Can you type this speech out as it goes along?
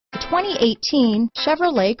2018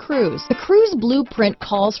 Chevrolet Cruze. The Cruze blueprint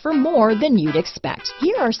calls for more than you'd expect.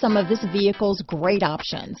 Here are some of this vehicle's great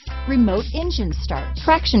options: remote engine start,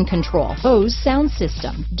 traction control, Bose sound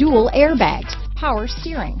system, dual airbags, power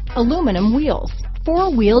steering, aluminum wheels,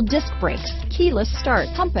 four-wheel disc brakes, keyless start,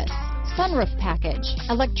 compass, sunroof package,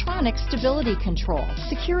 electronic stability control,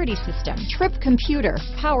 security system, trip computer,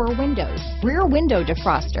 power windows, rear window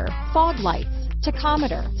defroster, fog lights,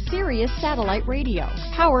 tachometer, Sirius satellite radio,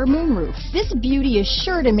 power moonroof. This beauty is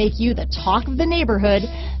sure to make you the talk of the neighborhood,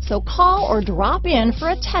 so call or drop in for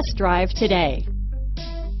a test drive today.